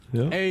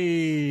Yeah.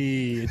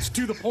 Hey, it's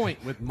To The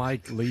Point with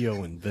Mike,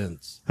 Leo, and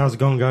Vince. How's it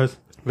going, guys?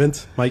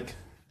 Vince, Mike.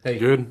 Hey.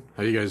 Good.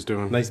 How you guys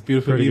doing? Nice,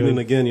 beautiful Pretty evening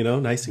good.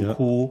 again, nice and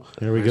cool.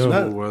 There we Nice go. and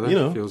Not- cool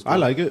weather. Feels I good.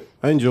 like it.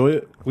 I enjoy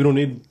it. We don't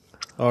need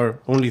our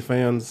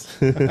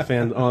OnlyFans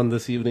fan on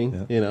this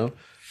evening,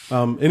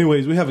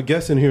 Anyways, we have a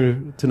guest in here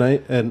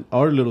tonight at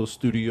our little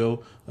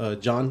studio,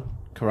 John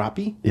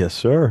Corapi. Yes,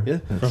 sir. Yeah.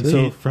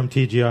 From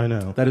TGI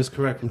Now. That is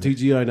correct, from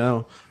TGI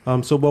Now.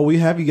 So while we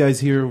have you guys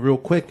here real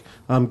quick,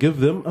 give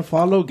them a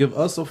follow, give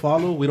us a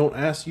follow. We don't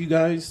ask you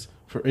guys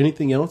for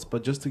anything else,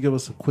 but just to give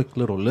us a quick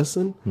little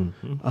listen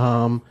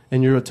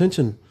and your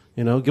attention.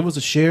 Give us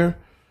a share.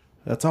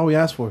 That's all we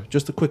ask for.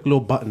 Just a quick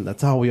little button.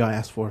 That's all we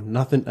ask for.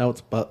 Nothing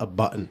else but a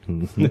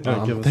button.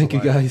 Thank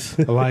you, guys.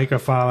 A like, a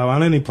follow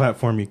on any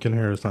platform you can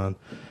hear us on.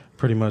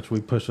 Pretty much,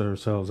 we push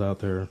ourselves out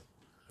there.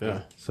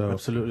 Yeah, So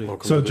absolutely.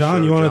 Welcome So, to the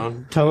John, show, you want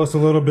John? to tell us a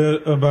little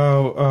bit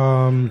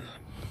about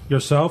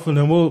yourself, and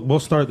then we'll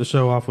start the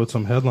show off with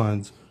some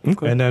headlines,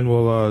 and then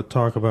we'll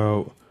talk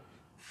about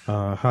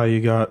how you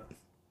got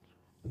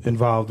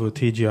involved with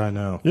TGI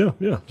Now.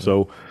 Yeah.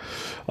 So,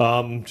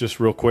 just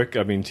real quick,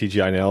 I mean,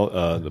 TGI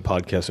Now, the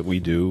podcast that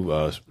we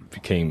do,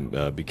 became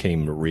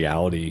a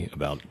reality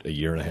about a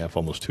year and a half,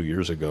 almost 2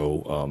 years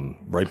ago,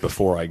 right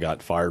before I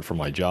got fired from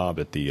my job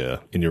at the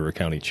Indian River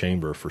County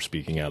Chamber for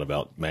speaking out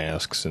about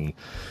masks and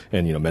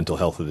mental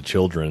health of the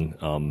children.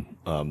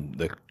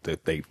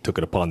 That they took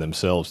it upon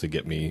themselves to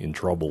get me in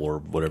trouble, or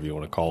whatever you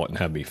want to call it, and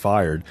have me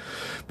fired.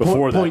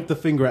 Before Point the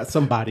finger at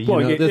somebody.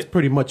 Well, That's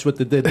pretty much what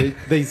they did.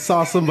 They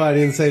saw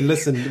somebody and say,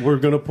 "Listen, we're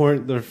going to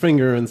point their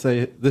finger and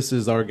say this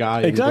is our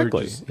guy."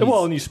 Exactly.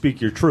 Well, and you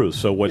speak your truth.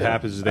 So what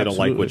happens is they don't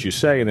like what absolutely. you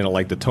say, and they don't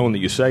like the tone that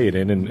you say it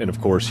in, and of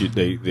course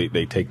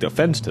they take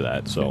offense to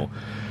that. So,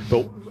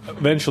 but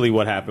eventually,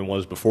 what happened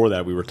was, before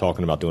that, we were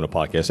talking about doing a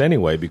podcast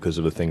anyway because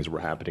of the things that were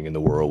happening in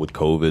the world with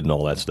COVID and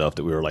all that stuff.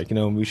 That we were like,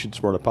 we should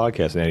start a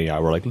podcast. And Eddie and I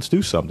were like, let's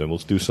do something.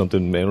 Let's do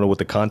something. I don't know what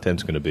the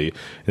content's going to be.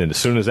 And then as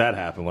soon as that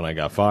happened, when I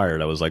got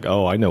fired, I was like,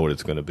 oh, I know what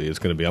it's going to be. It's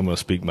going to be I'm going to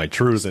speak my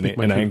truth, and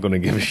I ain't going to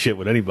give a shit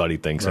what anybody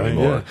thinks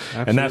anymore.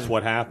 Yeah, and that's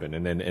what happened.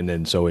 And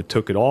then so it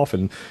took it off,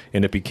 and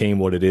it became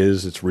what it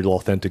is. It's real,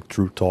 authentic,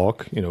 truth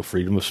talk.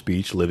 Freedom of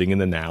speech, living in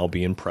the now,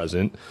 being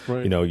present.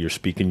 Right. You're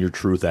speaking your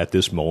truth at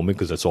this moment,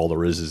 because that's all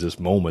there is this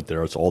moment.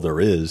 It's all there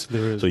is.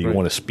 So you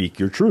want to speak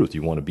your truth.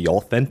 You want to be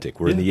authentic.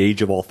 We're in the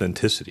age of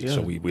authenticity.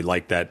 So we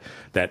like that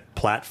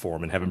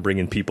platform, and having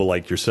bringing people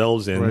like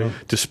yourselves in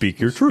to speak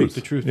your truth.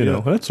 The truth.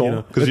 That's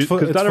all. Because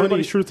not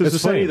everybody's truth is the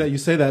same. It's funny that you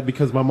say that,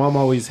 because my mom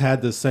always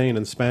had this saying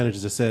in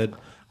Spanish that said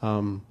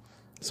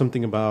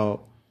something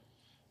about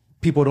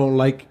people don't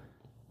like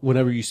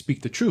whenever you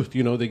speak the truth.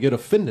 They get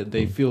offended.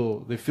 They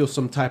feel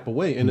some type of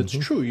way, and it's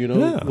true.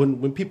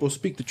 When people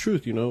speak the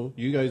truth,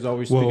 you guys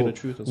always speaking the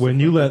truth. And when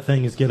stuff you like let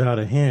things get out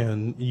of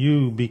hand,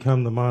 you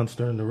become the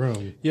monster in the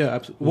room. yeah,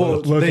 absolutely. Well,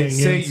 Looking they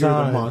say you're the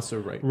inside. monster,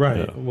 right? Right.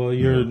 Yeah. Well,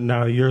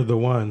 you're the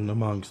one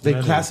amongst They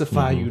many.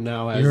 classify you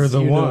now as You're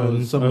the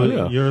one.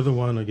 Somebody. You're the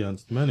one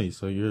against many.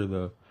 So you're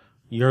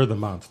the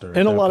monster.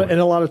 And a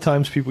lot of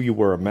times, people, you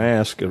wear a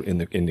mask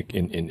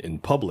in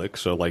public.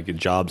 So, like in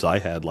jobs I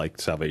had,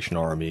 like Salvation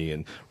Army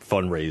and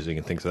fundraising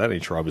and things of that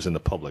nature, I was in the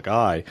public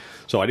eye.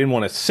 So I didn't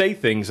want to say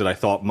things that I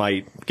thought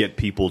might get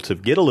people to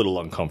get a little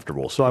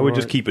uncomfortable. So I would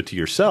just keep it to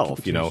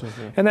yourself,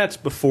 And that's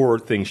before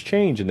things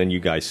change, and then you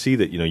guys see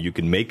that you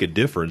can make a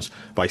difference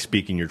by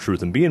speaking your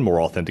truth and being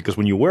more authentic. Because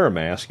when you wear a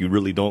mask, you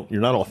really don't.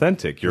 You're not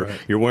authentic. You're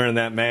wearing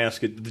that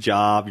mask at the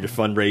job. You're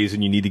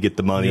fundraising. You need to get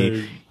the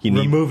money. You're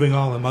removing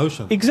all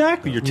emotion.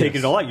 Exactly. You're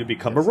taking it all out. You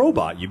become a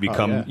robot. You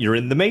become, you're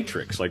in the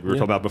matrix, like we were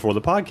talking about before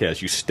the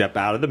podcast. You step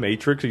out of the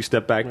matrix, you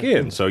step back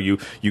in. So you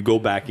go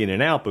back in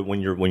and out, but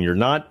when you're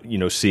not,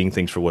 seeing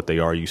things for what they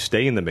are, you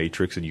stay in the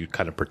matrix and you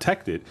kind of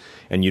protect it,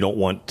 and you don't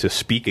want to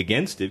speak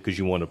against it because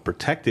you want to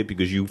protect it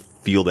because you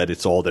feel that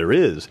it's all there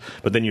is.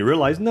 But then you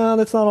realize, no,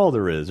 that's not all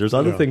there is. There's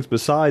other things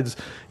besides,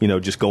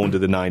 just going to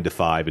the 9 to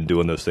 5 and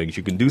doing those things.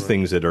 You can do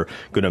things that are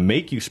going to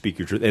make you speak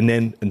your truth, and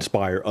then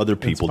inspire other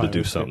people to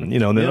do something.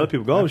 And then other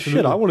people go, oh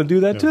shit, I want to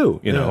do that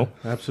too.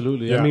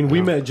 Absolutely. Yeah. I mean,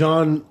 we met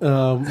John.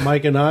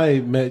 Mike and I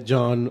met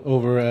John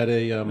over at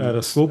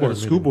a school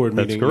board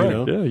meeting. That's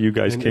correct. Yeah, you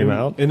guys came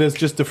out, and it's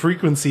just the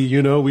frequency.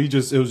 It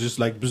was just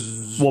like,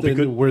 bzzz,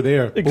 because we're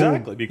there.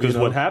 Exactly, Boom, because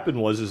what happened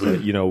was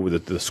that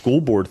with the school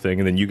board thing,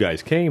 and then you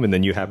guys came, and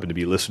then you happened to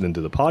be listening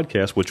to the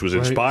podcast, which was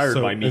inspired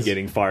by me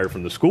getting fired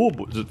from the school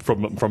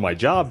from my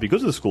job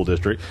because of the school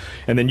district,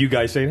 and then you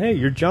guys saying, "Hey,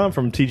 you're John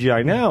from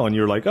TGI Now," and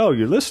you're like, "Oh,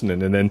 you're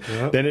listening," and then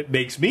it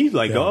makes me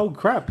like, "Oh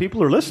crap,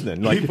 people are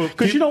listening," like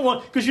because you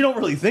don't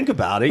really think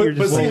about it. You're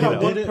just see like,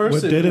 how one person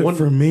what did it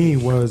for me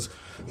was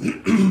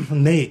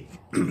Nate.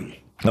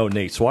 Oh,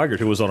 Nate Swigert,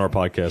 who was on our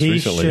podcast He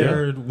recently.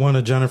 shared one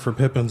of Jennifer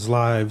Pippin's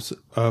lives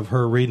of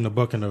her reading a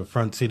book in the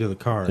front seat of the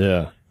car.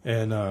 Yeah.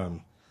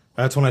 And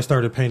that's when I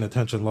started paying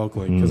attention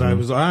locally,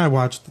 because I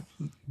watched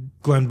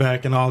Glenn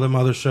Beck and all them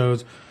other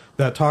shows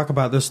that talk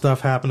about this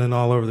stuff happening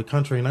all over the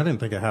country, and I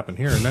didn't think it happened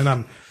here. And then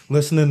I'm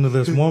listening to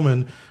this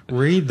woman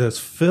read this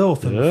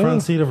filth in the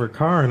front seat of her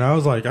car, and I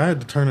was like, I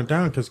had to turn it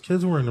down because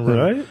kids were in the room.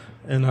 Right.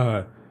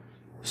 And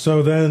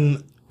So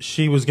then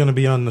she was going to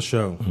be on the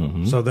show.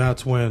 So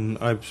that's when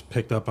I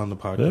picked up on the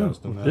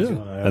podcast, and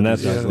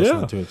that's when I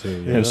listened to it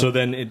too. And so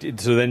then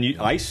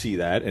I see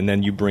that, and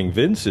then you bring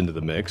Vince into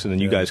the mix, and then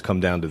you guys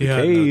come down to the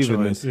cave. No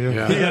and choice.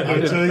 I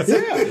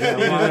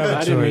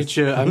didn't meet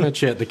you. I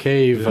met you at the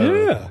cave.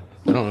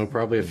 I don't know,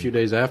 probably a few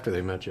days after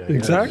they met you.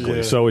 Exactly.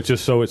 Yeah. So it's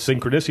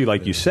synchronicity,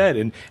 like you said,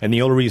 and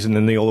the only reason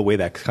and the only way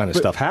that kind of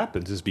stuff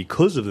happens is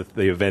because of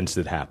the events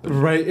that happen.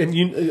 Right.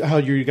 And how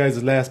your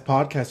guys' last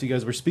podcast, you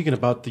guys were speaking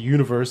about the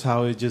universe,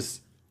 how it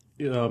just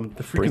the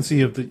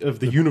frequency of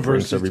the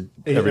universe,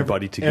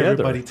 everybody together.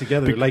 Everybody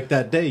together. Like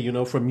that day,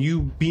 from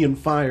you being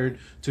fired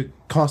to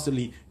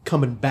constantly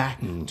coming back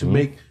to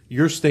make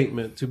your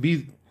statement, to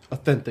be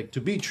authentic,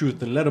 to be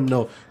truth, and let them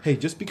know, hey,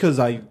 just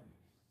because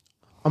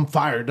I'm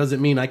fired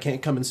doesn't mean I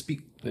can't come and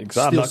speak. I'm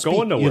not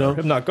going nowhere.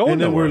 I'm not going nowhere.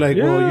 And then we're like,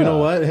 well, you know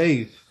what?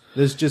 Hey,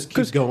 let's just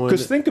keep going.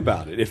 Because think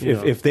about it.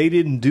 If they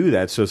didn't do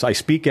that, so I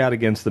speak out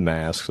against the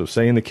mask, so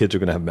saying the kids are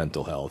going to have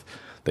mental health.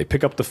 They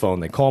pick up the phone.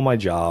 They call my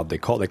job. They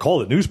call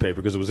the newspaper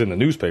because it was in the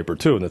newspaper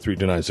too, in the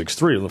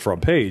 32963 on the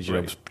front page.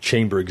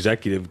 Chamber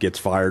executive gets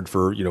fired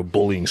for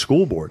bullying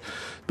school board.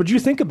 But you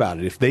think about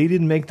it. If they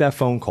didn't make that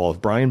phone call,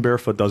 if Brian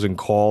Barefoot doesn't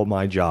call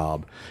my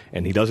job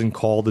and he doesn't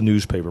call the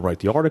newspaper, write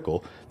the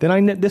article,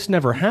 then this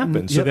never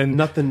happens. So then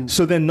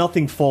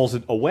nothing falls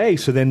away.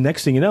 So then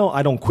next thing you know,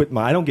 I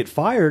don't get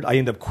fired. I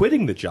end up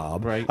quitting the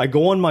job. Right. I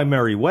go on my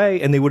merry way,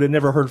 and they would have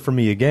never heard from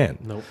me again.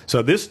 Nope.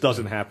 So this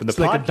doesn't happen. The It's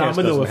like a podcast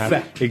domino doesn't happen.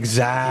 effect.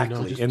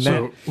 Exactly.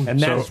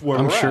 That's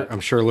where we're at.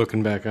 I'm sure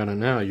looking back on it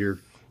now, you're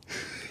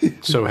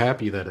so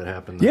happy that it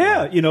happened.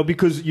 Yeah,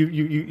 because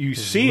you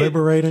see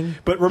liberating. it.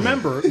 But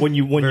remember,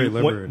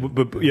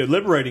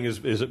 liberating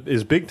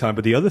is big time.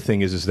 But the other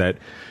thing is that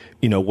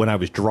when I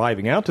was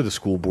driving out to the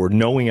school board,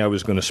 knowing I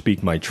was going to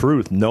speak my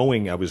truth,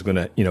 knowing I was going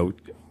to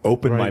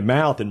open my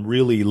mouth and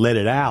really let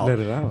it out.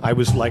 I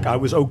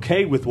was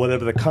okay with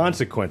whatever the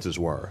consequences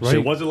were. Right. So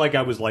it wasn't like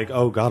I was like,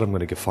 oh God, I'm going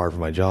to get fired from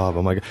my job.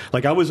 Oh my God.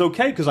 Like I was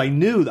okay because I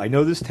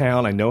know this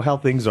town. I know how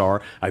things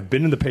are. I've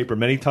been in the paper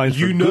many times.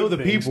 You know the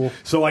people.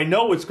 So I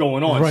know what's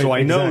going on. Right, so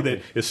I know exactly.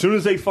 that as soon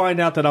as they find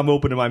out that I'm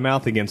opening my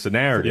mouth against the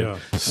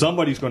narrative,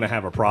 somebody's going to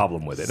have a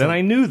problem with it. And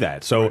I knew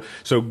that. So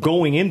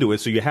going into it,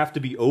 so you have to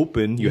be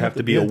open. You got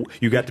to be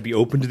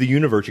open to the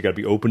universe. You got to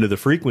be open to the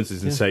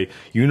frequencies and say,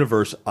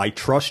 universe, I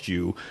trust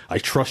you. I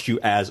trust you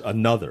as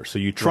another. So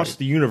you trust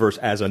the universe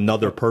as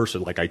another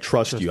person. Like I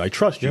trust you. I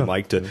trust you,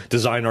 Mike, to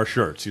design our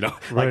shirts.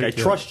 Like I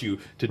trust you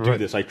to do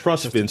this. I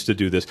trust Vince to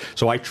do this.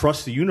 So I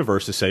trust the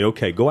universe to say,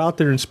 okay, go out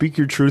there and speak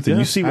your truth, and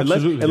you see what.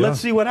 Let's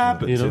see what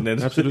happens.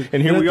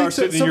 And here we are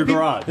sitting in your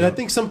garage. And I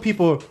think some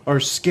people are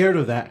scared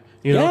of that.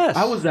 Yes.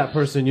 I was that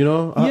person,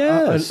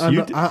 Yes.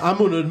 I'm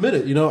going to admit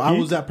it, I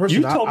was that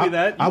person. You told me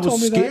that. I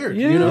was scared,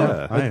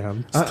 Yeah. I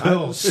am I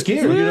was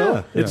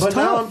scared, It's but tough.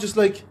 now I'm just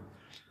like,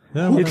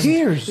 who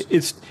cares?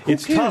 It's Who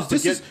cares? tough.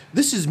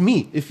 This is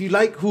me. If you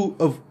like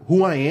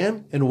who I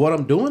am and what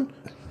I'm doing,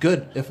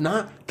 good. If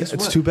not, guess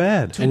it's what? too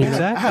bad. I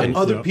have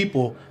other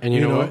people. And you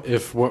know what?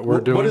 If what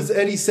we're doing, what does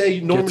Eddie say?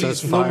 Normally,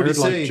 gets us fired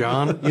like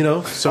John,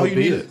 so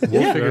be it.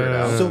 We'll figure it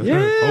out. So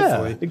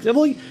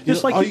Hopefully.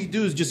 Just like all you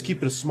do is just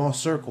keep it a small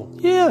circle.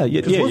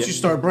 Because once you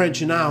start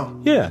branching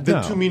out,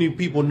 then too many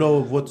people know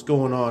of what's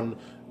going on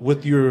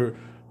with your.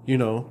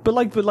 But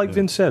like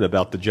Vince said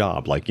about the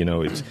job,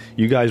 it's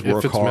you guys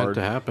work it's hard. Meant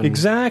to happen.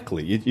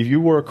 Exactly. If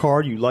you work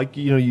hard, you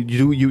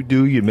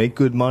you make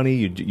good money,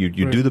 you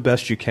do the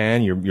best you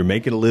can. You're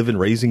making a living,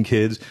 raising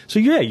kids. So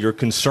you're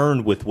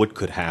concerned with what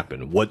could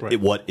happen. What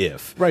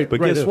if? Right.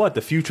 But guess what?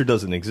 The future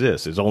doesn't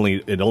exist. It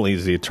only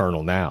is the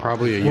eternal now.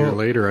 Probably a year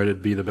later,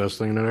 it'd be the best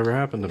thing that ever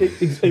happened to me.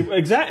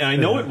 Exactly. I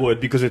know it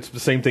would because it's the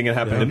same thing that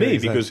happened to me.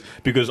 Exactly.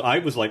 Because I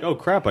was like, oh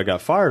crap, I got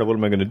fired. What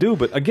am I going to do?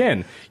 But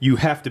again, you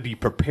have to be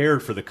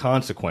prepared for the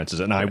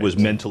consequences, and I was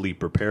mentally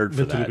prepared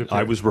for that.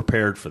 I was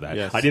prepared for that.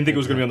 Yes, I didn't think it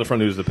was going to be on the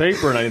front news of the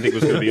paper, and I didn't think it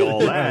was going to be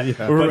all that.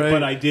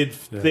 But I did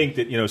think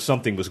that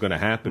something was going to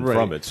happen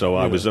from it, so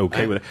I was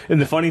okay with it.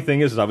 And the funny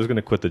thing is I was going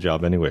to quit the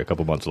job anyway a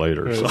couple months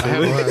later. So. I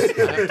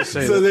have to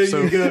say So there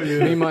you go.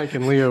 Me, Mike,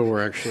 and Leo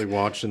were actually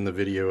watching the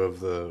video of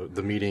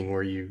the meeting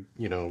where you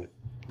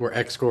were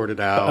escorted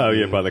out. Oh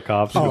yeah, by the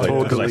cops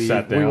because I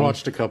sat down. We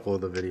watched a couple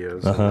of the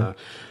videos. And,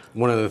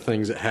 one of the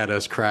things that had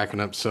us cracking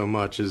up so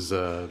much is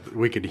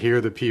we could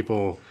hear the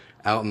people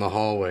out in the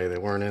hallway. They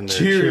weren't in there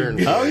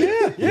cheering. Oh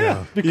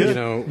yeah. Because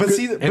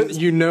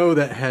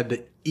that had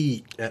to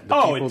eat at the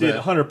people. It did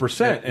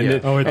 100%. And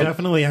it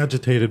definitely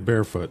agitated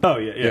Barefoot. Oh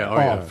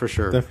yeah. For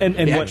sure. And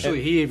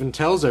Actually, he even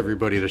tells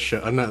everybody to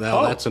shut.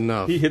 That's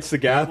enough. He hits the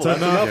gavel. That's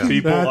enough.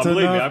 People. That's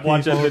Believe me, enough, I've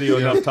watched that video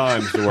enough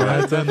times to where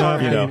That's enough,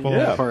 people.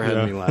 That part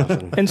had me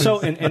laughing. And so,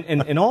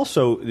 and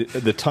also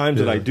the times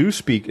that I do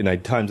speak, and the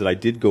times that I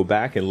did go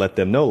back and let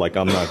them know, like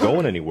I'm not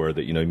going anywhere.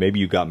 That maybe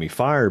you got me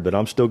fired, but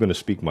I'm still going to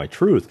speak my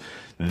truth.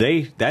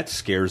 That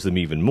scares them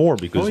even more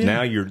because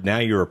now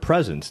you're a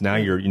presence. Now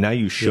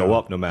you show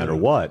up no matter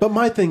what. But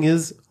my thing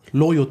is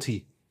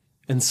loyalty,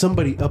 and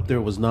somebody up there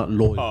was not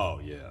loyal. Oh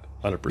yeah.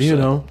 100%. You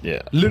know?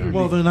 Yeah. Literally.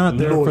 Well, they're not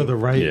there for the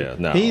right. Yeah,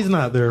 no. He's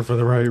not there for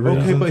the right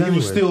reasons. Okay, but he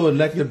was anyway. still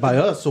elected by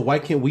us, so why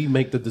can't we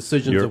make the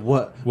decisions of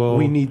what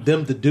we need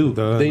them to do?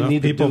 They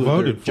need people to do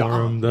voted their for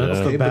job. him. That's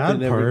the bad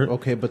part.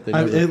 Okay, but they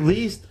at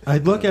least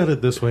I'd look at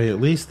it this way. At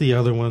least the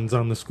other ones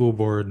on the school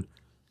board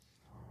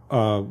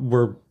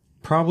were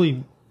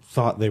probably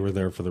thought they were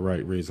there for the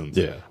right reasons.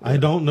 Yeah. I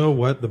don't know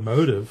what the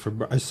motive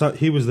for. I saw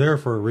he was there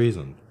for a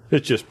reason.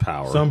 It's just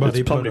power.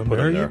 Somebody put him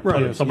there. There.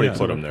 Right. Somebody Yeah.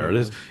 put him there.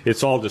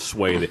 It's all just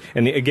swayed.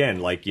 And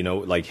again, like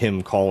like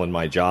him calling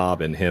my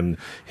job and him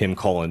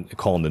calling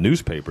the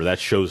newspaper. That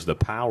shows the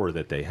power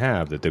that they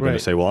have. That they're going to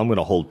say, "Well, I'm going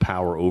to hold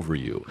power over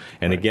you."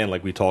 And again,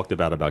 like we talked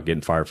about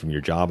getting fired from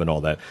your job and all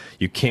that.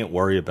 You can't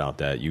worry about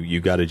that. You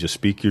got to just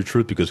speak your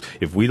truth, because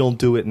if we don't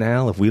do it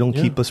now, if we don't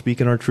keep us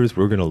speaking our truth,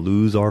 we're going to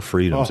lose our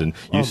freedoms. And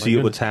you see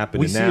what's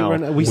happening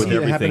now with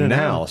everything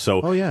now. So,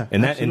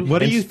 and what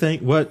do you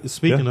think?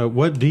 Speaking of,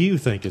 what do you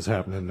think is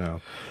happening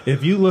now?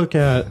 If you look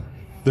at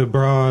the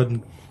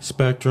broad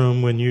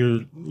spectrum, when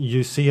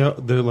you see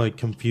the like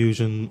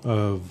confusion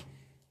of,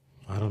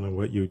 I don't know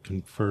what you would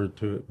confer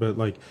to it, but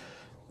like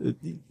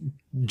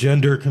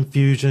gender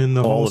confusion,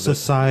 the whole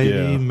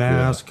society,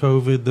 mass,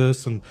 COVID,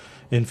 this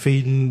and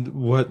feeding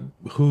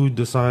who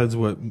decides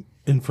what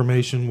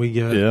information we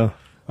get. Yeah.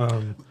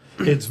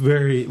 It's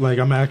very, like,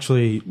 I'm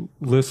actually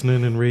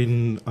listening and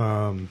reading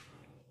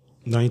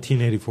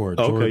 1984.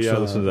 George,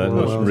 listen to that.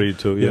 Orwell. Read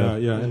to it.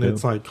 Yeah, and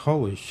it's like,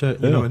 holy shit,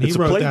 you know. And he It's a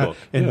wrote that playbook.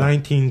 in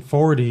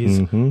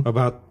 1940s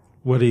about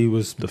what he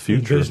was future.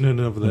 envisioning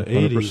of the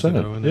 80s. You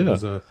know, and it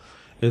was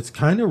it's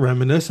kind of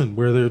reminiscent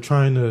where they're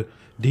trying to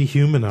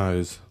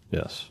dehumanize.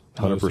 Yes.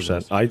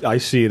 100%. I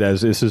see it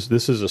as this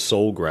is a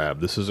soul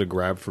grab. This is a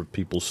grab for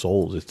people's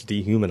souls. It's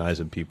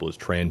dehumanizing people. It's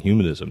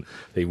transhumanism.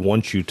 They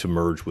want you to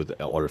merge with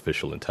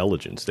artificial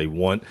intelligence. They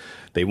want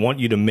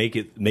you to make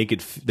it.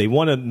 They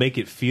want to make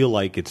it feel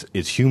like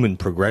it's human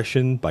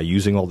progression by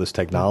using all this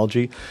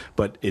technology,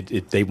 but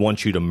they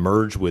want you to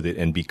merge with it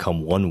and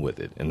become one with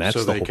it, and that's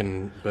so they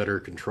can better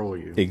control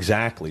you.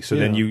 Exactly. So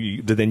then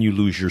you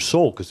lose your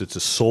soul, because it's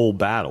a soul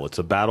battle. It's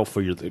a battle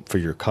for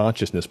your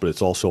consciousness, but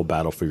it's also a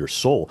battle for your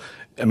soul.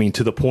 I mean,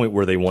 to the point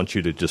where they want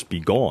you to just be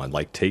gone,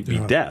 like be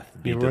death,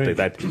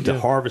 to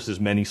harvest as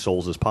many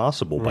souls as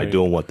possible by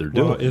doing what they're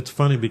doing. Well, it's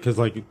funny because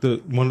like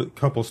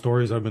couple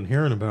stories I've been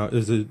hearing about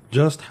is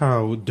just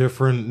how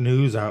different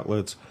news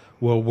outlets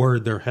will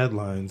word their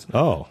headlines.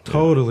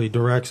 Totally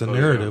directs a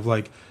narrative.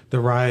 Like the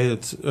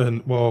riots,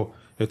 and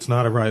it's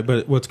not a riot,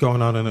 but what's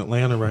going on in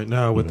Atlanta right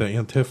now with the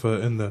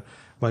Antifa, and the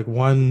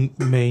one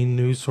main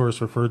news source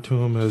referred to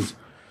them as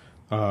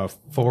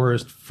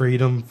forest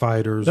freedom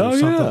fighters or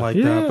something like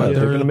that. But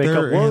they're going to make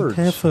up words.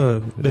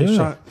 Antifa.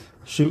 They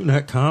shooting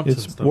at cops.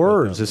 It's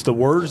words. It's the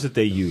words that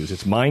they use.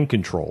 It's mind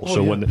control.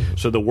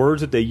 So the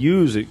words that they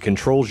use, it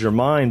controls your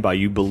mind by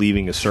you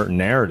believing a certain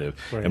narrative.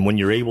 Right. And when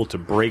you're able to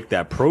break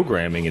that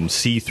programming and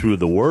see through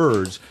the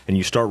words, and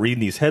you start reading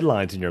these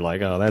headlines, and you're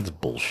like, oh, that's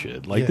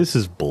bullshit. This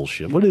is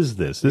bullshit. What is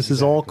this? This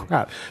is all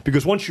crap.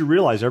 Because once you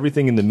realize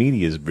everything in the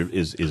media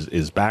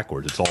is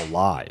backwards, it's all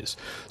lies.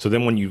 So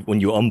then when you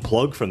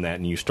unplug from that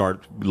and you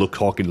start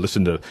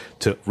listen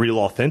to real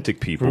authentic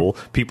people,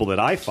 people that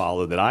I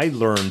follow, that I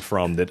learned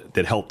from,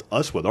 that helped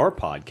us with our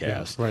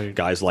podcast,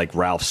 guys like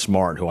Ralph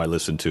Smart, who I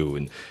listen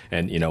to,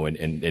 and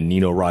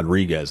Nino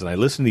Rodriguez, and I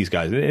listen to these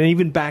guys, and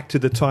even back to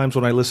the times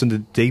when I listened to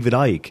David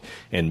Icke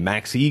and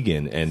Max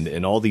Egan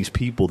and all these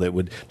people that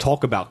would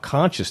talk about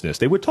consciousness.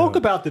 They would talk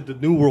about that the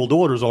New World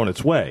Order is on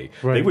its way.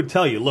 Right. They would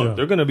tell you, look,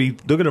 they're going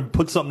to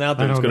put something out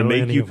there that's going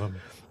to make you.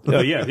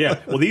 Well,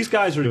 these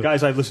guys are the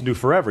guys I've listened to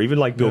forever, even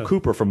like Bill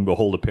Cooper from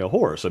Behold a Pale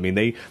Horse. I mean,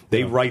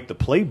 they write the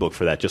playbook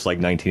for that, just like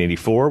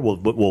 1984.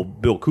 Well,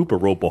 Bill Cooper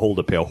wrote Behold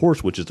a Pale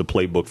Horse, which is the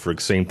playbook for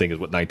the same thing as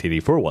what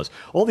 1984 was.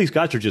 All these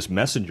guys are just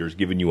messengers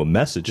giving you a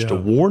message to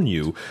warn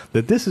you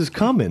that this is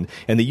coming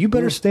and that you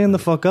better stand the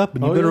fuck up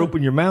and you better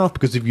open your mouth,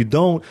 because if you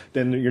don't,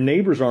 then your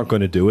neighbors aren't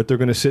going to do it. They're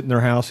going to sit in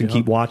their house and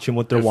keep watching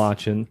what they're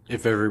watching.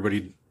 If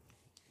everybody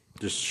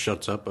just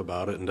shuts up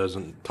about it and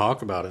doesn't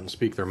talk about it and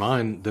speak their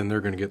mind, then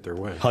they're going to get their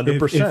way.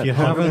 100%. If you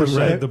haven't 100%.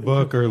 read the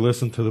book or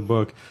listened to the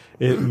book,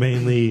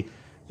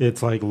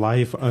 it's like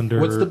life under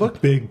What's the book?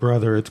 Big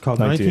Brother. It's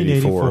called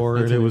 1984,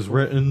 and it was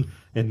written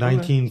in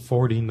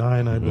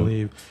 1949, I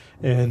believe.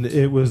 And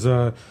it was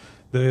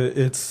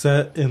it's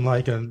set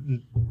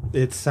in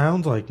it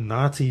sounds like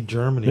Nazi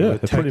Germany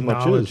with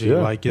technology.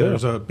 technology.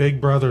 There's a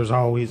Big Brother's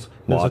always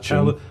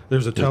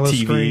there's a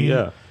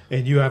telescreen.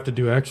 And you have to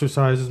do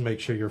exercises, make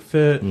sure you're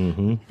fit,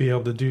 be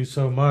able to do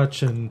so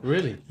much. And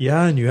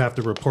and you have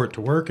to report to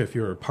work if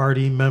you're a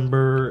party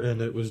member.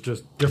 And it was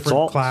just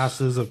different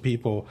classes of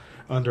people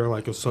under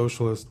like a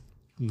socialist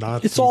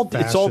Nazi. It's all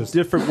fascist.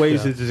 different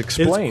ways it is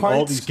explained. It's quite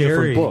all these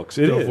scary different books.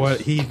 It of is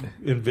what he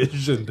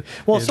envisioned.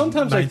 Well, in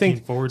sometimes I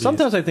think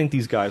 1940s.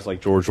 these guys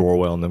like George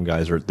Orwell and them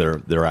guys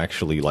they're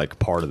actually like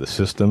part of the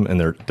system, and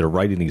they're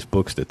writing these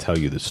books to tell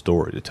you the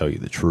story, to tell you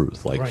the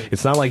truth. Like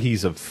it's not like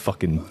he's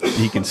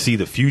he can see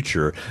the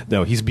future.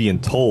 No, he's being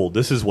told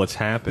this is what's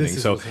happening.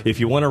 So if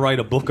you want to write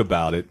a book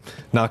about it,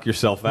 knock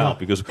yourself out,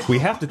 because we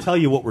have to tell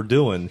you what we're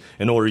doing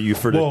in order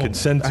to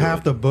consent to half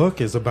it. the book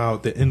is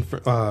about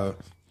the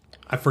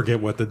I forget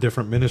what the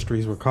different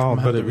ministries were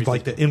called, but it was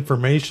like the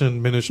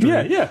information ministry.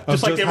 Yeah.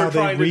 Just like they were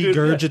trying to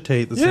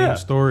regurgitate the same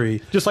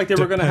story. Just like they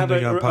were going to have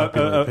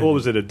a what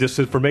was it, a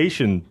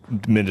disinformation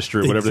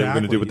ministry or whatever they were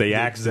going to do, but they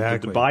axed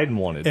that Biden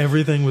wanted.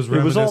 Everything was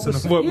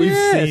reminiscent of what we've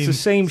seen. It's the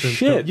same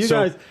shit. You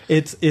guys,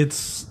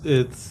 it's.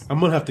 I'm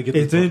gonna have to get.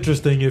 It's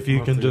interesting if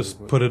you can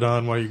just put it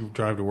on while you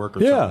drive to work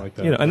or something like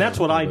that. And that's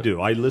what I do.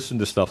 I listen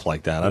to stuff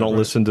like that. I don't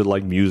listen to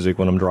like music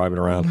when I'm driving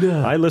around.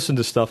 I listen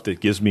to stuff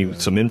that gives me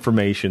some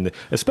information,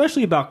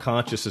 especially about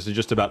consciousness and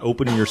just about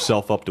opening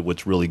yourself up to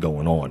what's really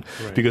going on.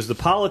 Because the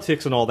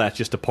politics and all that's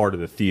just a part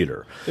of the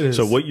theater.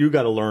 So what you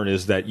got to learn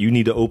is that you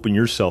need to open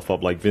yourself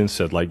up, like Vince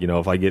said, like,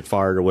 if I get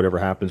fired or whatever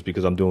happens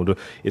because I'm doing,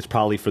 it's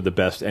probably for the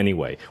best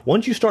anyway.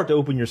 Once you start to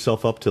open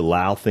yourself up to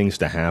allow things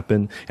to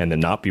happen and then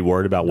not be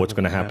worried about what's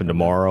going to happen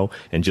tomorrow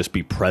and just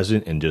be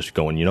present and just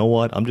going, you know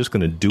what, I'm just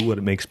going to do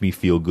what makes me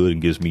feel good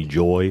and gives me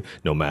joy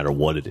no matter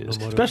what it is.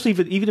 Especially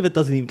even if it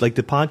doesn't even, like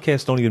the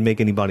podcasts don't even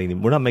make anybody,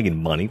 we're not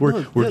making money.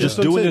 We're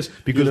just doing this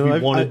because we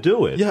want to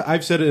do it. Yeah,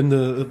 I've said it in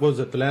the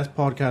last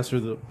podcast or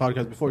the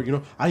podcast before.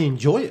 I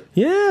enjoy it.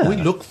 Yeah, we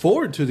look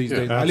forward to these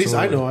days. Absolutely. At least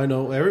I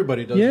know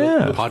everybody does.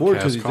 Yeah, look forward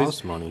to podcasts these cost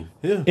days. money.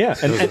 Yeah, yeah,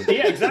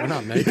 exactly. We're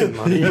not making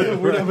money.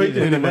 We're not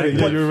making any money.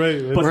 Yeah, you're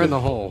right. We're in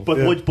the hole. But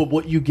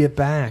what you get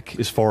back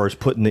as far as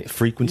putting the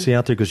frequency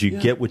out there, because you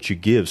get what you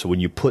give. So when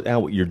you put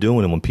out what you're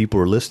doing, and when people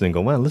are listening,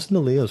 go, man, listen to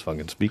Leo's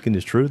fucking speaking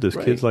his truth. This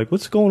kid's like,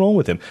 what's going on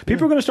with him?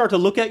 People are going to start to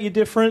look at you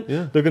different.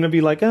 Yeah. They're going to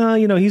be like,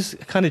 he's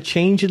kind of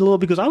changing a little,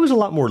 because I was a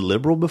lot more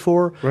liberal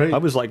before. Right. I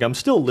was like, I'm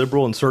still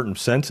liberal in certain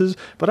senses,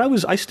 but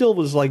I still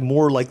was like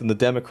more like in the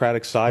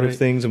Democratic side of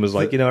things, and was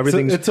like,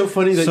 everything's. It's so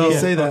funny that you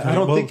say that.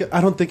 Okay, I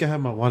don't think I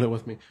have my wallet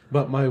with me,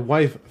 but my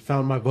wife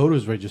found my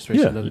voter's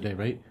registration the other day,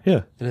 right?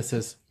 Yeah. And it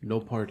says no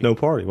party. No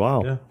party.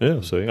 Wow.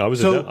 Yeah. See, I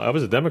was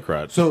a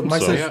Democrat. So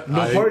mine says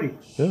no party.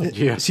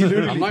 Yeah. She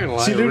literally, I'm not gonna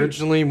lie.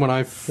 Originally, when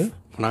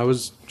I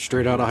was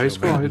straight out of high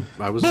school,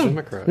 I was a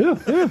Democrat. Yeah.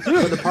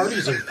 But the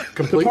parties have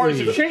completely. The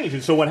parties have changed,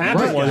 and so what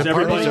happened was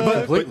everybody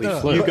completely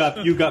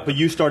flipped. but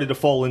you started to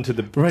fall into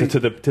the to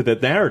the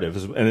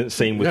narratives, and it's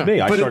same with me.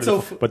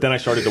 But then I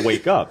started to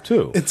wake up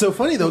too. It's so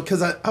funny though,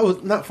 because I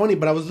was not funny,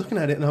 but I was looking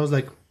at it and I was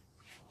like,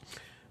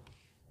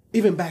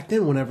 even back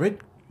then when I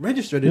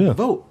registered to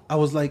vote, I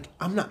was like,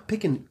 I'm not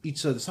picking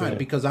each other's side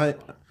because I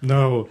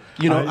was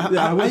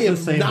the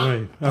same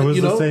way. I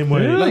was the same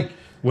way. Like,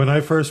 when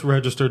I first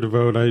registered to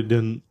vote, I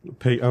didn't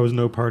pay. I was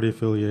no party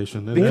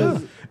affiliation,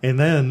 and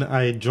then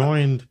I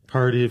joined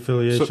party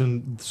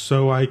affiliation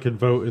so I could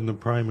vote in the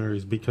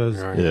primaries, because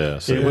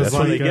it was that's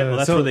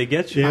where they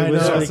get you. I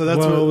know. Like, so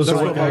that's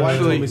what my wife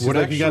told me. She's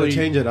like, you got to actually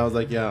change it. I was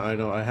like, yeah, I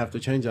know, I have to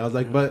change it. I was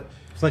like, but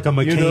it's like a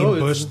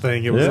McCain-Bush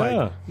thing. It was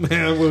like,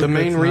 man, the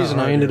main reason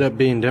I ended up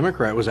being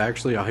Democrat was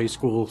actually a high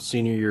school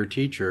senior year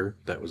teacher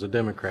that was a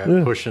Democrat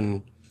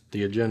pushing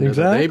the agenda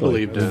that they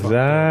believed in.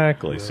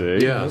 Exactly.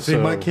 See,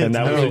 my kids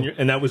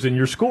and that was in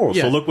your school.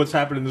 So look what's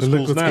happening in the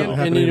schools now.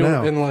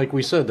 And like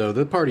we said, though,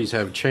 the parties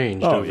have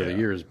changed over the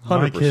years.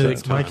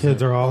 100%. My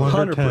kids are all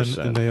under 10, 100%.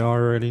 and they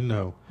already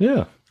know.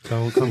 Yeah.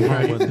 Don't come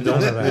home with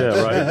none of that.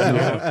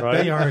 Yeah,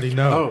 right. They already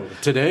know. Oh,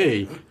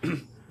 today.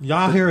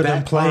 Y'all hear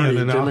them playing,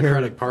 and the I'll hear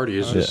Democratic Party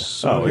is just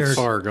so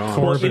far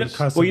gone.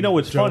 Well, you know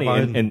what's funny,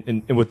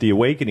 and with the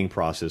awakening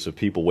process of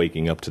people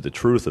waking up to the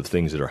truth of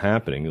things that are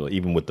happening,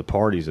 even with the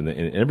parties and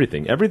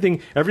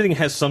everything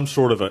has some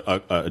sort of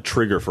a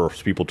trigger for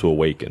people to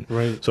awaken.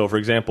 Right. So, for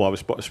example, I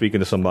was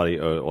speaking to somebody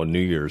on New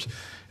Year's,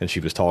 and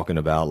she was talking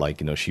about,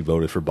 like, she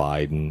voted for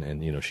Biden,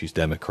 and she's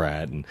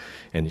Democrat,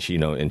 and she,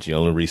 and the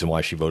only reason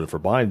why she voted for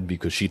Biden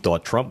because she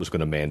thought Trump was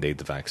going to mandate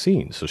the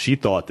vaccine. So she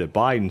thought that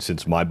Biden,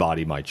 since my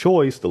body, my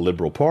choice, the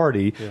liberal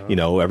party,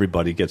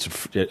 everybody gets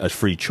a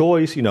free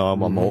choice. I'm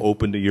all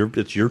open to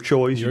it's your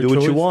choice. You do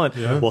what you want.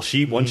 Yeah. Well,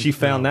 once she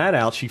found that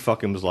out, she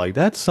fucking was like,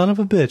 that son of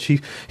a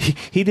bitch.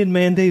 He didn't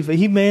mandate.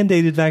 He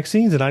mandated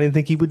vaccines, and I didn't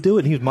think he would do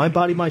it. And he was my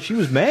body, she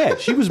was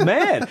mad. She was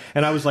mad,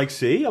 and I was like,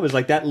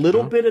 that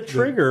little bit of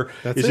trigger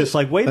is just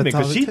like, wait a minute,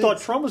 because she thought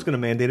Trump was going to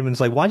mandate him, and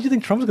it's like, why do you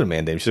think Trump was going to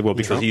mandate him? She said, well,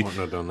 because Trump wouldn't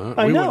have done that.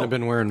 I know. Wouldn't have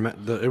been wearing.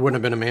 It wouldn't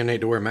have been a mandate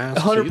to wear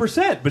masks.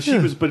 100%. But she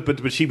was,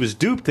 but she was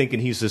duped,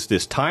 thinking he's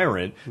this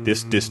tyrant,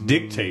 this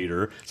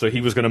dictator, so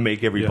he was going to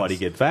make everybody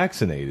get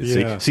vaccinated.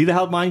 Yeah. See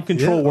how mind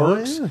control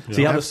works? Oh, yeah.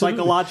 See how Absolutely. the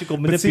psychological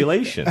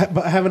manipulation.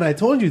 But haven't I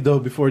told you though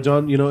before,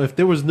 John? If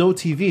there was no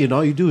TV and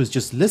all you do is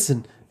just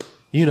listen,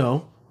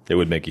 it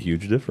would make a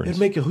huge difference.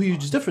 It'd make a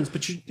huge difference.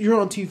 But you're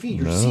on TV.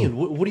 You're seeing.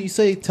 What do you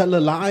say? Tell a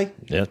lie.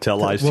 Yeah, tell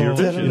lies to your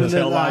vision.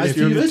 Tell lies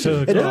to your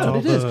vision. And that's what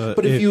it is.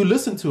 But if you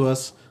listen to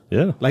us,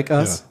 like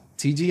us.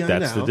 TGI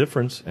That's Now. the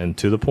difference. And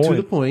to the point. To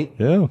the point.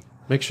 Yeah.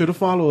 Make sure to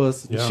follow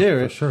us and share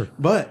for it. sure.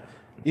 But,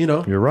 you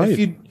know, You're right.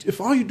 If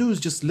all you do is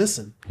just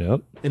listen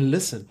Yep. and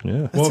listen.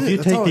 Yeah. That's Well, if it. you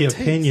That's take all the it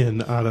takes.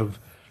 opinion out of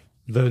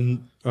the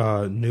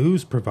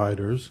news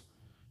providers,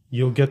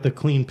 you'll get the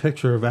clean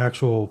picture of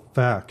actual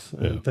facts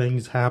and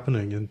things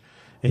happening,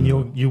 and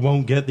you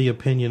won't get the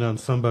opinion on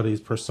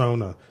somebody's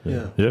persona.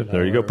 Yeah. Yeah,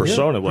 there you go.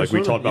 Persona, like we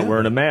persona, talked about yeah.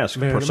 wearing a mask.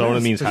 Wearing a Persona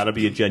mask. means how to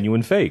be a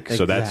genuine fake.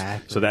 So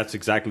Exactly. that's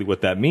exactly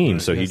what that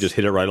means. So he just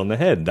hit it right on the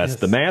head. That's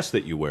the mask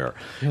that you wear.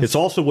 It's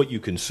also what you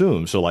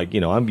consume. So like,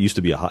 you know, I'm used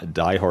to be a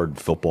diehard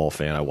football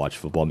fan. I watch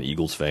football. I'm an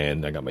Eagles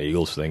fan. I got my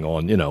Eagles thing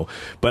on, you know,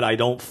 but I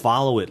don't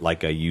follow it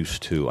like I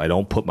used to. I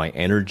don't put my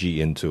energy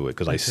into it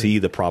because I see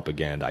the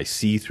propaganda. I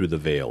see through the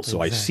veil.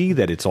 So I see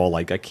that it's all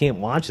like, I can't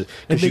watch it.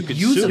 And they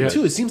use them it.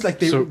 too. It seems like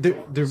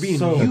they're being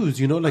used,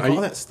 you know, like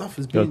all that stuff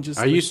is being just.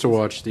 I used to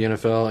watch the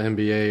NFL,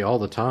 NBA all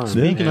the time.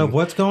 Speaking of and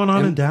what's going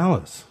on in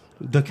Dallas,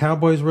 the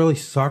Cowboys really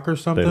suck or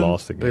something? They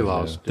lost again. They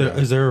lost.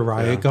 Is there a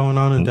riot going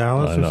on in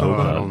Dallas or something?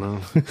 I don't know.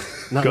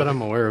 Not that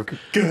I'm aware of.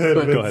 Go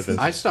ahead, Vince.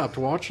 I stopped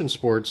watching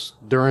sports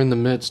during the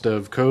midst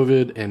of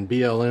COVID and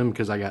BLM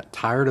because I got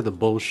tired of the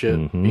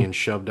bullshit being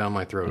shoved down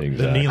my throat.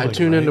 Exactly. The kneeling, I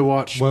tuned in right? to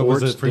watch What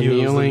sports. was it for the you? It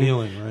was kneeling, the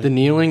kneeling, right? the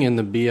kneeling and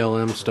the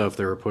BLM stuff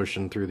they were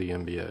pushing through the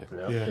NBA.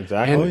 Yeah.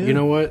 Exactly. And you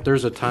know what?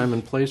 There's a time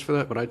and place for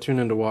that, but I tune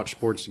in to watch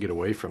sports to get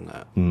away from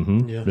that.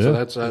 Yeah. So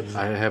that's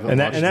I haven't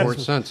watched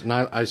sports since, and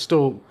I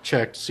still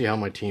check to see how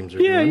my teams are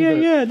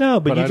doing. No,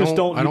 but you I just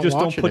don't. I You just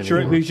don't watch it put your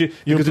anymore. because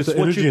put it's the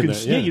what energy you in can.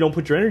 that, Yeah, yeah. you don't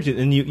put your energy,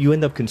 and you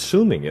end up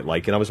consuming it.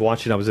 Like, and I was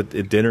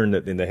at dinner, and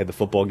they had the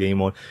football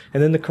game on,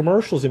 and then the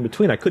commercials in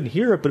between. I couldn't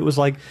hear it, but it was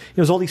like it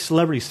was all these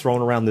celebrities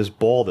throwing around this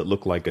ball that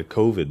looked like a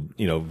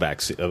COVID,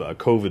 vaccine, a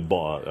COVID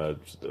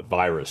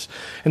virus,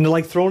 and they're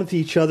like throwing it to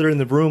each other in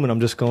the room, and I'm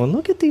just going,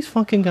 look at these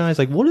fucking guys.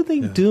 Like, what are they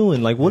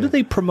doing? Like, what are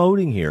they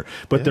promoting here?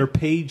 But they're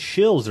paid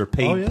shills. They're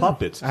paid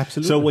puppets.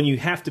 Absolutely. So when you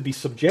have to be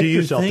subject Do you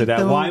yourself to think, that,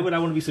 though- why would I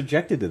want to be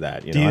subjected to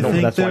that? You know, Do you I don't.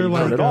 think That's why they're you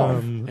turn like, it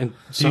off. And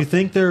do you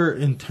think they're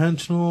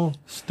intentional,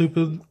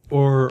 stupid,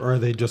 or are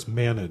they just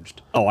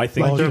managed? Oh, I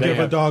think Like you they give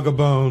a have, dog a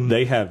bone.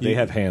 they have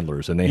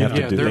handlers, and they have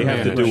Yeah, to do they're they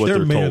have to do what managed.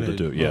 they're They're told to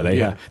do. managed. Yeah, they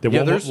Yeah. have.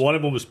 Yeah, there's- One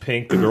of them was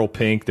Pink, the girl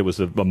Pink. There was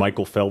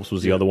Michael Phelps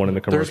was the other one in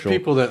the there's commercial.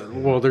 people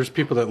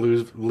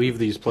that leave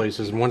these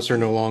places, and once they're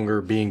no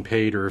longer being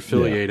paid or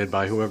affiliated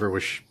by whoever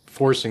was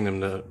forcing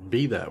them to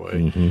be that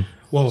way.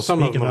 Well, Some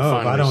of speaking them of,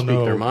 finally I don't speak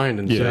know. their mind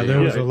and yeah, say, there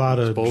was a lot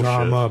it's of bullshit.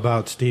 drama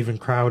about Steven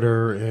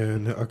Crowder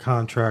and a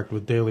contract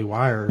with Daily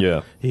Wire.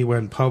 Yeah. He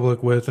went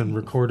public with and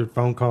recorded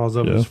phone calls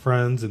of his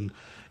friends, and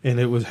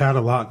it had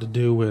a lot to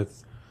do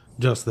with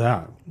just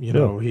that. You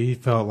know, he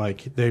felt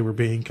like they were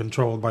being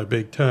controlled by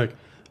big tech,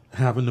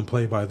 having to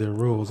play by their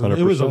rules. And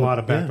it was a 100%. lot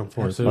of back and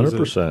forth. It was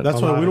 100%. That's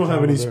a why lot we don't of have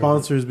any drama there.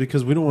 sponsors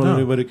because we don't want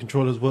anybody to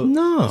control us. Well, we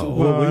I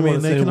mean, wanna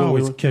they say can what we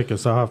always want. kick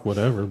us off,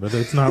 whatever, but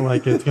it's not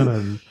like it's going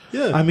to.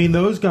 Yeah. I mean,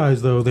 those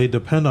guys, though, they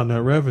depend on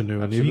that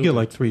revenue. And if you get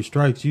like 3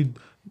 strikes,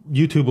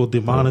 YouTube will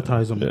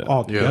demonetize them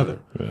altogether.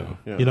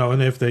 Yeah. You know,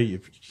 and if you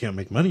can't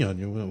make money on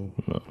you,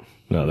 well,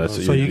 No,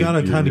 that's so you got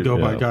to kind of go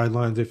by yeah.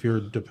 guidelines if you're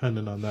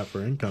dependent on that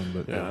for income.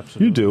 But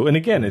You do, and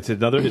again, it's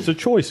a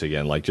choice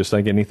again, like just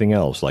like anything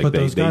else. Like but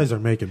those guys are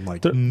making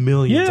like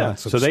millions. yeah. On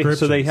So they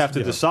have to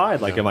subscriptions.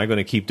 decide, like, am I going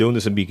to keep doing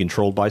this and be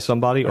controlled by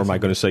somebody, or am I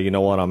going to say, you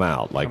know what, I'm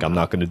out. Like, I'm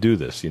not going to do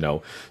this. You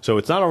know, so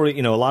it's not already.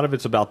 You know, a lot of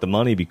it's about the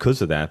money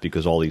because of that.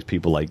 Because all these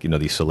people, like, you know,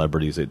 these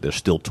celebrities, they're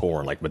still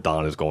touring. Like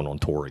Madonna's going on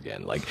tour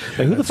again. Like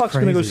who the fuck's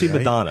going to go crazy, see right?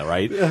 Madonna,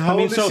 right? How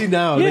old is she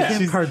now? Yeah.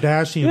 Kim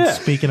Kardashian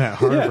speaking at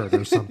Harvard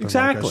or something.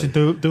 exactly. Like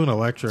that. She's doing a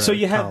lecture. So at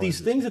you have college.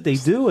 these things that they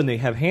do, and they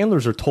have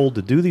handlers are told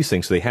to do these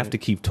things. So they have to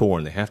keep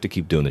touring. They have to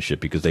keep doing this shit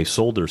because they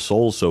sold their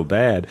souls so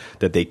bad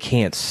that they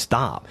can't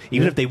stop.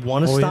 Even if they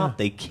want to stop,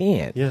 they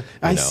can't. Yeah,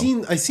 I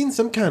seen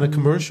some kind of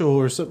commercial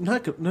or something.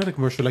 Not a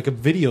commercial, like a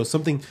video.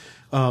 Something.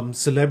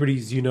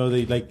 Celebrities, you know,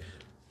 they like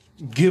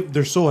give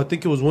their soul. I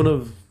think it was one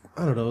of.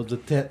 I don't know, the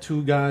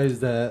tattoo guys,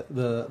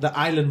 the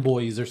Island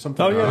Boys or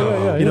something. Oh,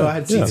 yeah. You know, I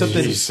had seen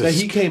something Jesus. that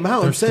he came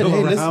out and said, still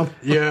 "Hey, around. listen."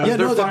 Yeah,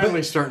 they're no,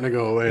 finally starting to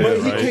go away. But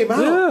right? he came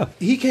out.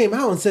 He came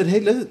out and said,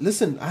 "Hey,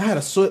 listen, I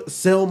had to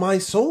sell my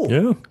soul.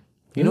 Yeah.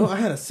 You know, I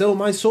had to sell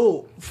my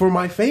soul for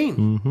my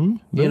fame. Mm-hmm.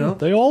 You know,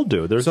 They all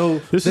do. So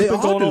this they has been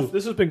all going do. on.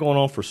 This has been going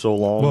on for so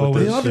long. Well, with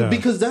they this. all do Yeah.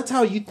 because that's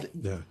how you.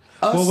 Yeah.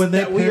 Us, Well, when they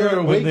that we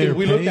are when they're awakened,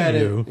 we look paying at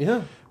you, it.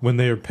 Yeah. when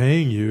they are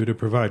paying you to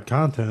provide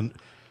content,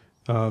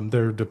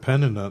 they're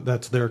dependent on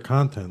that's their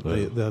content.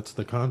 That's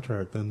the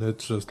contract, and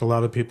it's just a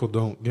lot of people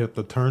don't get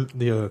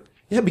the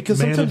Yeah, because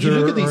sometimes you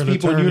look at these manager or an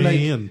people and you're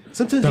attorney like, and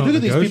sometimes you don't look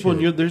at these people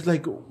negotiate. and there's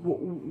like,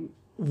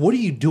 what are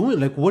you doing?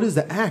 Like, what is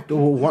the act?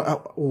 Or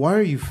why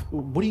are you?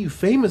 What are you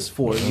famous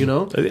for? You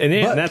know,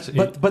 And but that's-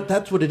 but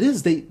that's what it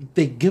is. They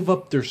give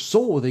up their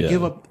soul. They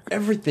give up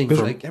everything.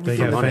 Like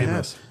everything get they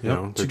famous. have, You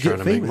know, they're to trying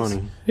get to make famous.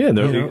 money. Yeah,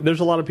 there's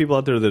a lot of people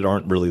out there that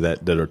aren't really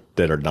that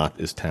are not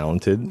as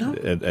talented No.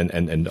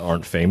 and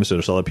aren't famous.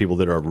 There's a lot of people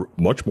that are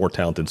much more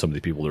talented than some of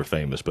the people that are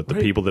famous. But the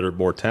Right. people that are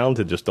more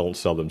talented just don't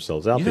sell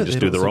themselves out. Yeah, they just they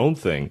do don't their sell- own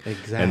thing,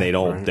 Exactly. and they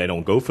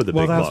don't go for the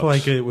Well, big that's bucks.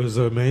 like it was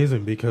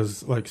amazing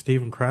because like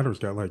Steven Crowder's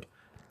got like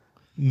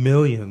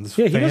millions.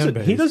 Yeah, fan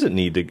base. he doesn't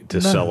need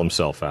to sell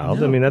himself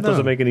out. I mean, that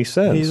doesn't make any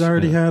sense. He's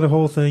already had a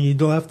whole thing. He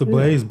left the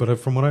Blaze, but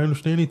from what I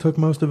understand, he took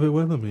most of it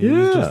with him. He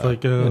was just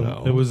like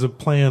it was a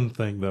planned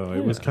thing, though.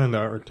 It was kind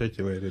of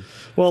articulated.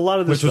 Well, a lot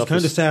of this Which was stuff kind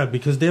of is sad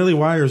because Daily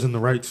Wire's in the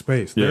right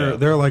space. Yeah.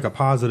 They're like a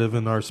positive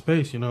in our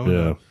space, you know.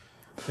 Yeah.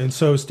 And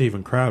so is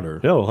Steven Crowder.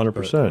 Yeah,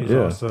 100%. He's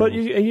Yeah, also but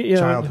you know,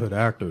 childhood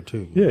actor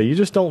too. Yeah, you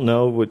just don't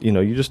know what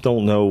you just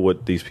don't know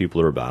what these people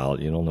are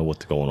about. You don't know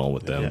what's going on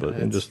with them. Yeah, But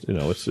and just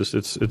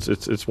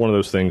it's one of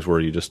those things where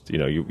you just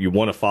you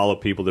want to follow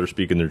people that are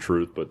speaking their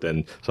truth, but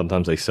then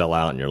sometimes they sell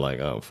out, and you're like,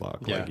 oh fuck.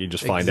 Yeah, Like you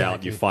just find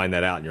out you find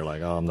that out, and you're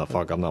like, oh, I'm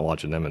not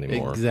watching them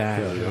anymore.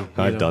 Exactly. You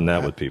I've know, done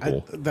that with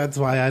people. That's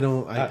why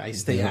I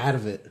stay out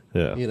of it.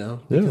 Yeah. You know,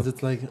 Yeah. because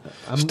it's like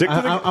Stick to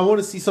the- I want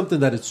to see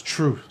something that is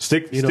true.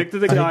 Stick You know, to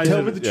the guys. Tell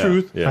me that- the yeah,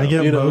 truth. Yeah. I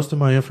get You know? most of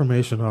my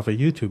information off of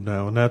YouTube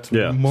now, and that's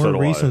Yeah, more so do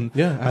I. recent.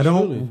 Yeah, I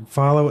absolutely. don't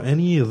follow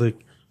any of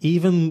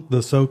even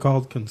the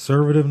so-called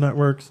conservative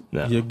networks.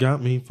 No. You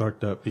got me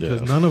fucked up because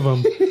Yeah. none of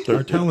them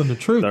are telling the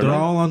truth. They're They're not.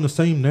 all on the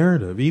same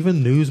narrative.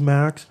 Even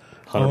Newsmax,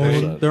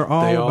 100%. they're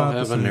all They all about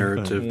have the a same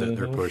narrative thing. that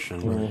they're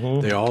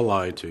pushing. They all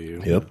lie to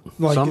you. Yep.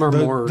 Like some are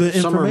more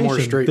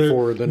information,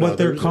 straightforward than what others.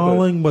 they're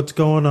calling what's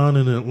going on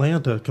in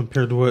Atlanta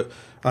compared to what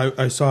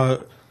I saw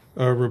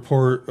a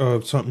report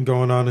of something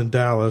going on in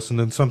Dallas and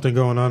then something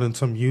going on in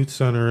some youth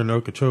center in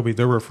Okeechobee.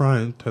 They're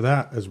referring to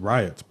that as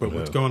riots, but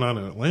what's going on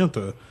in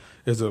Atlanta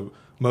is a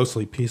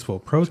mostly peaceful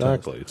protest.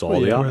 Exactly. It's all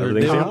the Where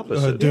everything's the a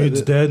opposite.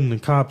 dude's dead and the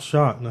cops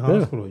shot in the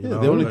hospital. You know?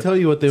 They only Like, tell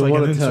you what they it's like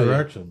want an to tell you.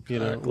 insurrection. You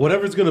know,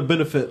 whatever's going to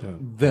benefit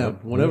them,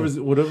 whatever's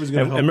going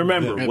to help. And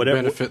remember, them. and whatever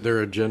benefit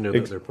their agenda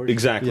that they're pushing.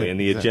 exactly, and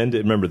the agenda.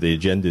 Remember, the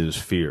agenda is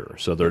fear.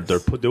 So they're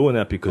doing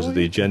that because of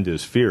the agenda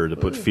is fear to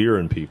put fear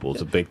in people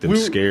to make them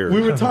scared.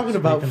 We were talking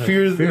about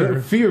Speaking of fear.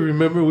 fear.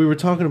 Remember, we were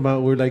talking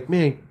about. We're like,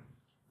 man,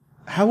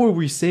 how are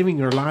we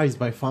saving our lives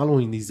by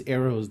following these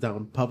arrows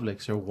down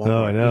Publix or Walmart?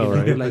 Oh, I know, You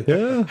right? We're like,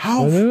 Yeah,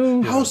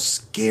 how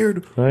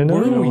scared I know.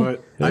 were You know we?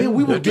 What? Yeah,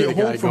 we would That'd be get the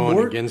guy home from going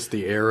work. against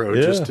the arrow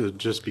Yeah.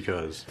 just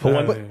because. Well,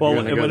 You're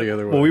gonna go the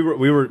other way. well,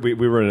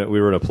 we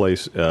were in a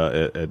place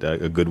at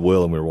a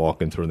Goodwill, and we were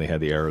walking through, and they had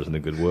the arrows in the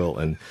Goodwill,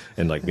 and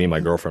like me and my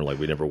girlfriend, like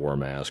we never wore a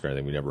mask or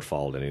anything, we never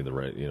followed any of the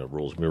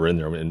rules. We were in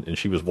there, and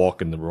she was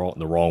walking the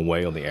wrong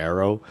way on the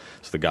arrow,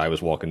 so the guy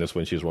was walking this way,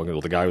 and she was walking. Well,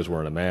 the guy was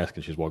wearing a mask,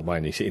 and she's walking by,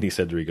 and he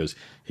said to her, he goes,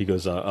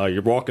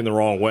 you're walking the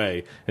wrong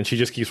way, and she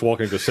just keeps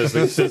walking. Goes says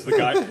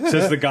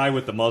the guy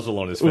with the muzzle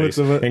on his face,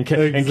 and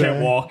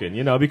kept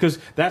walking, because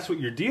that's what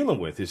you're dealing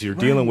with. Is you're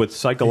dealing with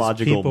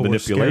psychological people were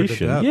scared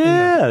to manipulation. death.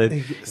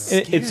 Yeah,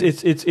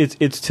 Scared.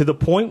 it's to the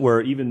point where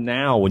even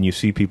now when you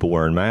see people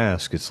wearing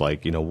masks, it's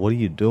like, what are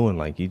you doing?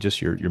 Like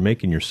you're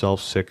making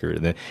yourself sicker,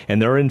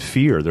 and they're in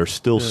fear. They're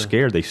still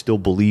scared. They still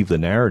believe the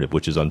narrative,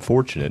 which is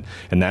unfortunate.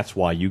 And that's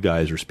why you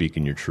guys are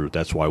speaking your truth.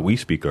 That's why we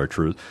speak our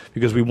truth,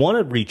 because we want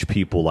to reach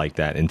people like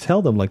that and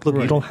tell them, like, look,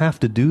 you don't have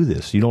to do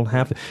this. You don't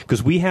have to,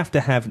 because we have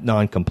to have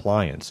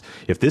non-compliance.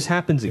 If this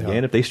happens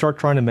again, if they start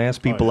trying to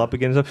mask people up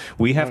again,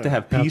 we have to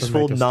have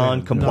peaceful make a stand.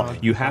 non-compliance.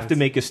 You have to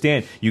make a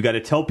stand. You got to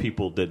tell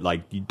people that,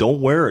 like, you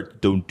don't wear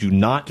it. Do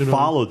not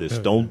follow this.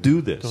 Don't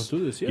do this. Don't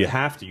do this, yeah.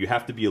 You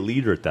have to be a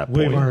leader at that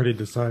point. We've already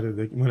decided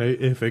that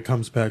if it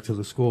comes back to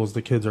the schools,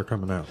 the kids are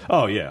coming out.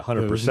 Oh yeah,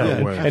 100%.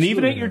 no way. And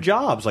even at your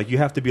jobs, like, you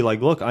have to be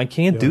like, look, I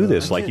can't do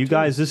this. Like, you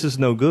guys, this is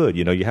no good.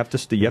 You have to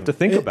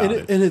think about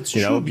it. And it's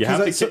true.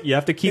 You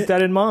have to keep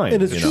that in mind.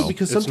 And it's true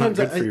because It's not sometimes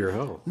good for your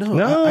health.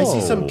 No, I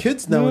see some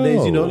kids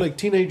nowadays, No. like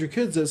teenager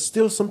kids that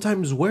still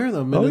sometimes wear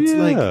them, and Oh it's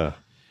yeah. like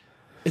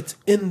it's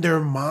in their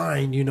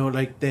mind,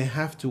 like they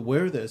have to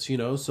wear this,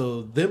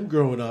 so them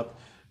growing up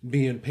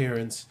being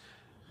parents.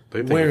 They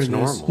think Wearing it's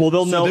this. normal.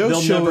 Well, they'll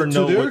So show never it to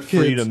know their what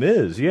freedom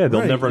kids. is. Yeah, they'll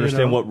Right, never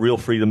understand what real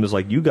freedom is,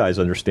 like you guys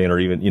understand, or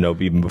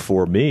even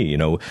before me.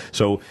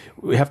 So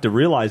we have to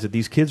realize that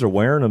these kids are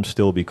wearing them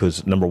still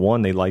because, number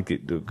one, they like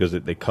it because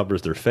it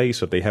covers their face.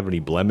 So if they have any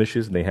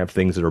blemishes and they have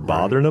things that are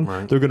bothering them,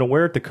 they're going to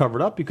wear it to cover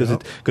it up because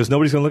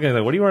nobody's going to look at it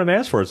like, what are you wearing a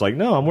mask for? It's like,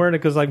 no, I'm wearing it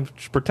because I'm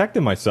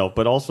protecting myself,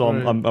 but also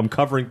I'm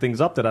covering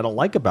things up that I don't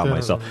like about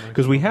myself,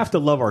 because we have to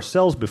love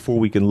ourselves before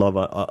we can love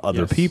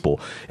other people.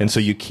 And so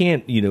you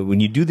can't,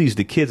 when you do these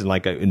to kids, and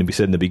like we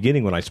said in the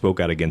beginning when I spoke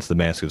out against the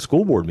mask at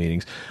school board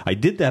meetings, I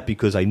did that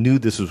because I knew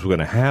this was going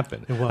to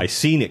happen. I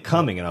seen it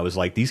coming, and I was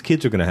like, these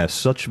kids are going to have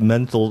such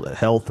mental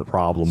health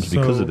problems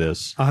because of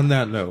this. On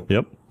that note,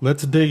 Yep.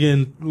 let's dig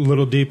in a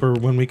little deeper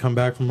when we come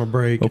back from a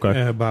break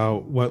Okay.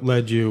 about what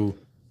led you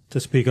to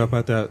speak up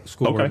at that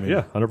school board Okay, meeting.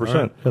 yeah, 100%. All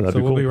right. Yeah, that'd So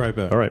be we'll cool. be right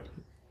back. All right.